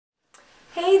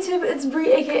Hey YouTube, it's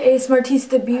Bri aka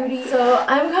SMARTISTA Beauty. So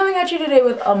I'm coming at you today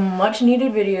with a much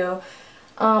needed video.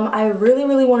 I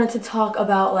really wanted to talk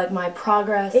about like my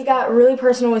progress. It got really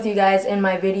personal with you guys in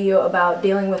my video about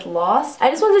dealing with loss. I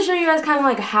just wanted to show you guys kind of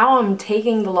like how I'm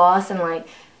taking the loss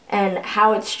and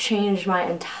how it's changed my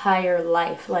entire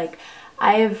life. Like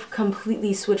I've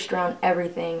completely switched around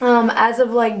everything. As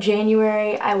of like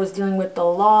January, I was dealing with the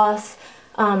loss.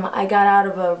 I got out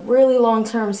of a really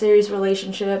long-term serious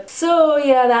relationship. So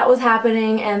yeah, that was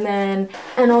happening, and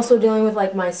also dealing with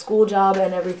like my school job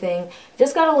and everything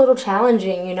just got a little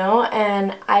challenging, you know,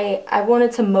 and I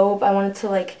wanted to mope, I wanted to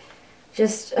like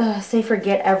just say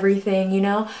forget everything, you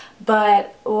know,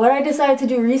 but what I decided to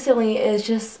do recently is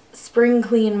just spring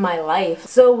clean my life.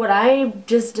 So what I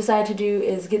just decided to do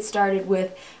is get started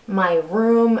with my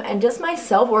room and just my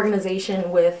self-organization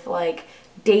with like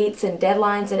dates and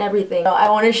deadlines and everything. I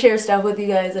want to share stuff with you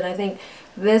guys, and I think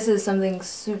this is something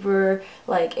super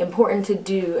like important to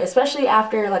do, especially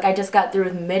after like I just got through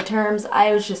with midterms.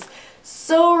 I was just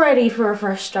so ready for a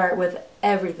fresh start with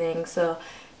everything. So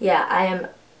yeah, I am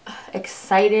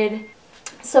excited.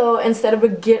 So instead of a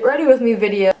get ready with me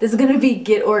video, this is gonna be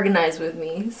get organized with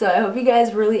me. So I hope you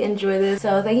guys really enjoy this.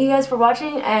 So thank you guys for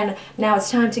watching, and now it's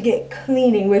time to get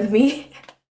cleaning with me.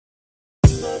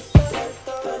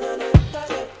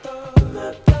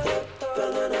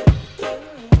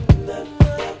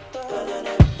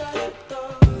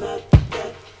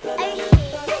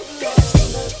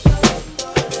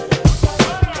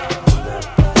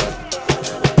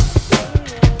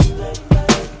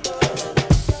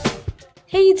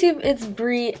 Hey YouTube, it's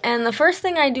Bri, and the first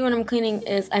thing I do when I'm cleaning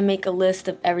is I make a list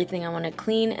of everything I want to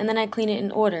clean, and then I clean it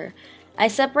in order. I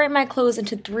separate my clothes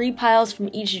into 3 piles from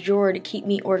each drawer to keep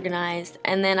me organized,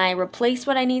 and then I replace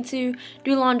what I need to,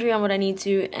 do laundry on what I need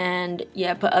to, and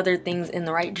yeah, put other things in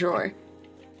the right drawer.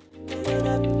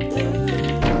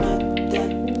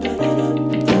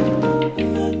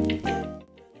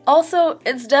 Also,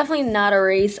 it's definitely not a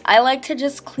race. I like to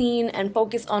just clean and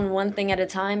focus on one thing at a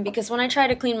time, because when I try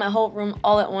to clean my whole room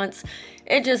all at once,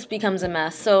 it just becomes a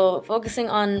mess. So focusing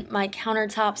on my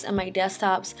countertops and my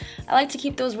desktops, I like to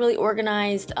keep those really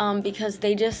organized because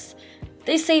they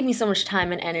save me so much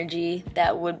time and energy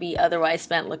that would be otherwise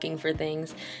spent looking for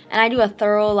things. And I do a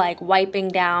thorough like wiping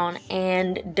down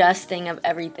and dusting of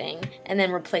everything, and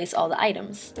then replace all the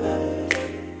items.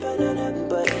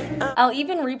 I'll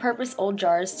even repurpose old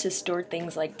jars to store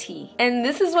things like tea. And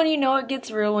this is when you know it gets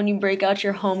real, when you break out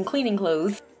your home cleaning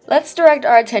clothes. Let's direct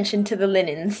our attention to the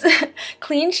linens.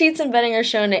 Clean sheets and bedding are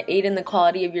shown to aid in the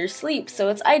quality of your sleep, so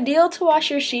it's ideal to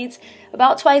wash your sheets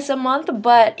about twice a month,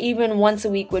 but even once a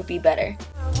week would be better.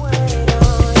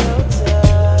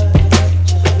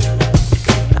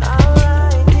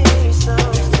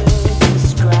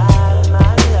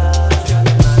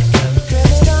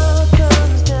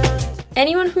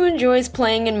 Anyone who enjoys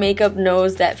playing in makeup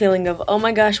knows that feeling of, oh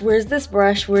my gosh, where's this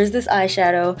brush, where's this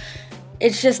eyeshadow?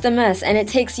 It's just a mess, and it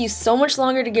takes you so much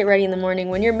longer to get ready in the morning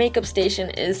when your makeup station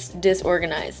is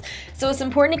disorganized. So it's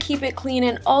important to keep it clean,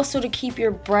 and also to keep your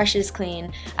brushes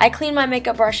clean. I clean my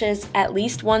makeup brushes at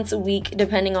least once a week,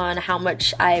 depending on how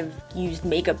much I've used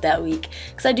makeup that week,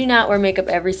 because I do not wear makeup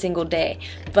every single day,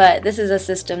 but this is a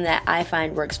system that I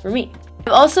find works for me.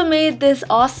 I've also made this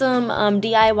awesome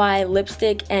DIY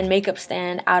lipstick and makeup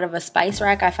stand out of a spice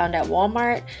rack I found at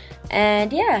Walmart.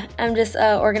 And yeah, I'm just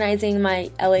organizing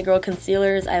my LA Girl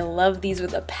concealers. I love these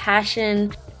with a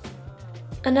passion.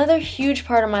 Another huge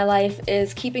part of my life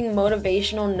is keeping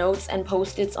motivational notes and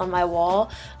post-its on my wall,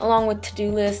 along with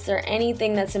to-do lists or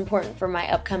anything that's important for my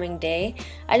upcoming day.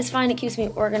 I just find it keeps me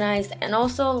organized, and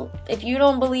also if you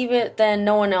don't believe it, then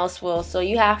no one else will, so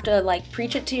you have to like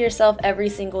preach it to yourself every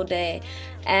single day.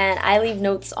 And I leave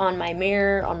notes on my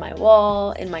mirror, on my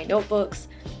wall, in my notebooks.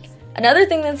 Another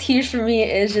thing that's huge for me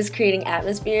is just creating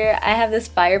atmosphere. I have this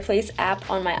fireplace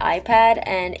app on my iPad,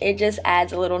 and it just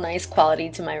adds a little nice quality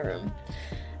to my room.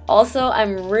 Also,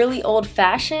 I'm really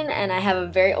old-fashioned, and I have a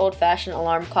very old-fashioned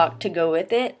alarm clock to go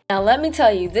with it. Now let me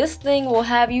tell you, this thing will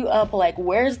have you up like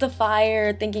where's the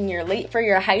fire, thinking you're late for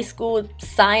your high school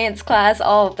science class,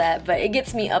 all of that, but it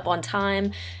gets me up on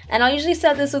time. And I'll usually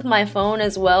set this with my phone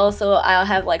as well, so I'll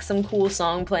have like some cool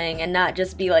song playing and not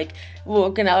just be like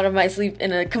woken out of my sleep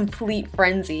in a complete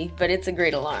frenzy, but it's a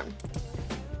great alarm.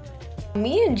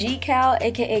 Me and GCal,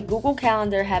 aka Google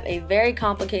Calendar, have a very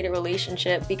complicated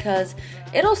relationship because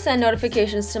it'll send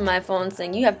notifications to my phone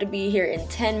saying you have to be here in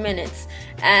 10 minutes,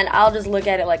 and I'll just look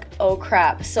at it like, oh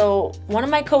crap. So one of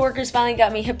my coworkers finally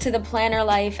got me hip to the planner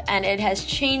life, and it has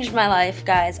changed my life,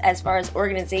 guys, as far as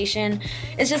organization.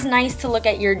 It's just nice to look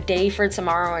at your day for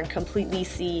tomorrow and completely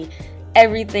see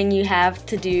everything you have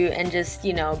to do and just,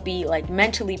 you know, be like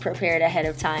mentally prepared ahead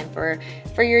of time for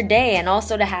your day, and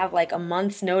also to have like a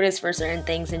month's notice for certain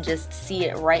things and just see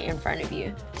it right in front of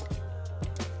you.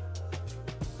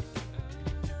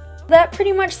 That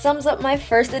pretty much sums up my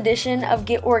first edition of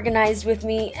Get Organized with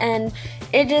Me, and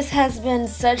it just has been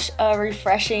such a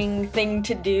refreshing thing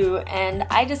to do, and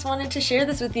I just wanted to share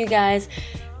this with you guys.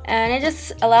 And it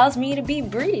just allows me to be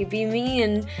Bri, be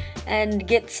me, and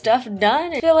get stuff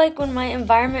done. I feel like when my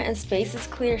environment and space is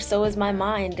clear, so is my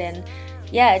mind, and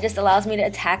yeah, it just allows me to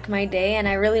attack my day. And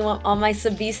I really want all my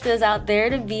Sabistas out there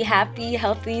to be happy,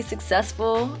 healthy,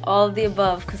 successful, all of the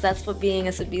above, because that's what being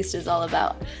a Sabista is all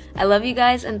about. I love you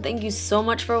guys, and thank you so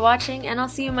much for watching, and I'll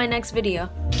see you in my next video.